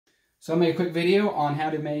So I'll make a quick video on how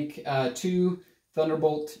to make two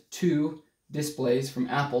Thunderbolt 2 displays from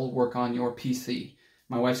Apple work on your PC.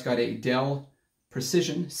 My wife's got a Dell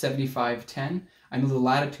Precision 7510. I know the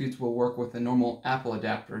Latitudes will work with a normal Apple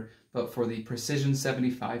adapter, but for the Precision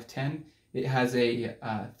 7510, it has a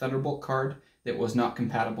Thunderbolt card that was not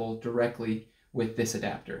compatible directly with this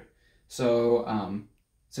adapter. So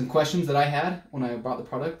some questions that I had when I bought the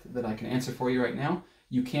product that I can answer for you right now.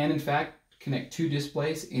 You can, in fact, connect two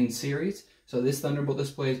displays in series. So this Thunderbolt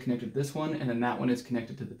display is connected to this one, and then that one is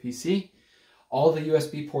connected to the PC. All the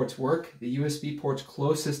USB ports work. The USB ports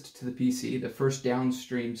closest to the PC, the first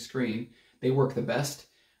downstream screen, they work the best.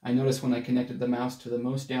 I noticed when I connected the mouse to the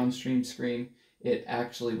most downstream screen, it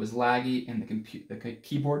actually was laggy and the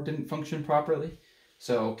keyboard didn't function properly.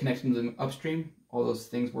 So connecting to the upstream, all those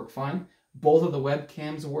things work fine. Both of the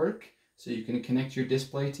webcams work, so you can connect your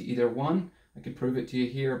display to either one. I could prove it to you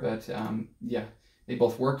here, but yeah, they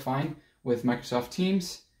both work fine with Microsoft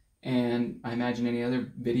Teams, and I imagine any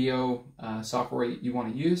other video software you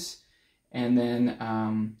want to use. And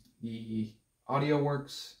then the audio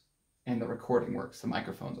works and the recording works. The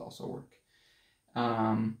microphones also work.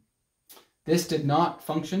 This did not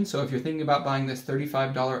function, so if you're thinking about buying this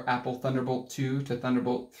 $35 Apple Thunderbolt 2 to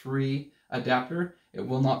Thunderbolt 3 adapter, it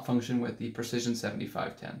will not function with the Precision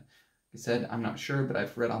 7510. Like I said, I'm not sure, but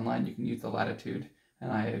I've read online you can use the Latitude,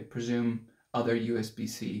 and I presume other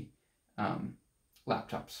USB-C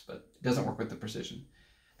laptops, but it doesn't work with the Precision.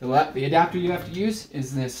 The adapter you have to use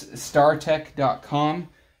is this startech.com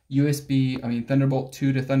Thunderbolt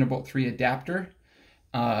 2 to Thunderbolt 3 adapter.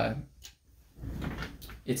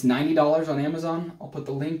 It's $90 on Amazon. I'll put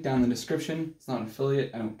the link down in the description. It's not an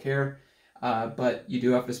affiliate, I don't care. But you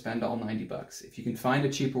do have to spend all 90 bucks. If you can find a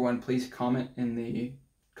cheaper one, please comment in the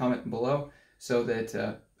comment below so that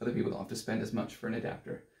other people don't have to spend as much for an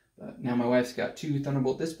adapter. But now my wife's got two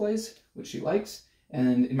Thunderbolt displays, which she likes.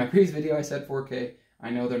 And in my previous video I said 4K.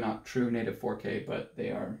 I know they're not true native 4K, but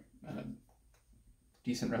they are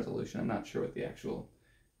decent resolution. I'm not sure what the actual,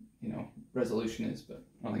 resolution is, but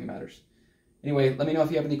I don't think it matters. Anyway, let me know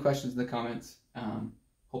if you have any questions in the comments.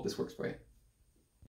 Hope this works for you.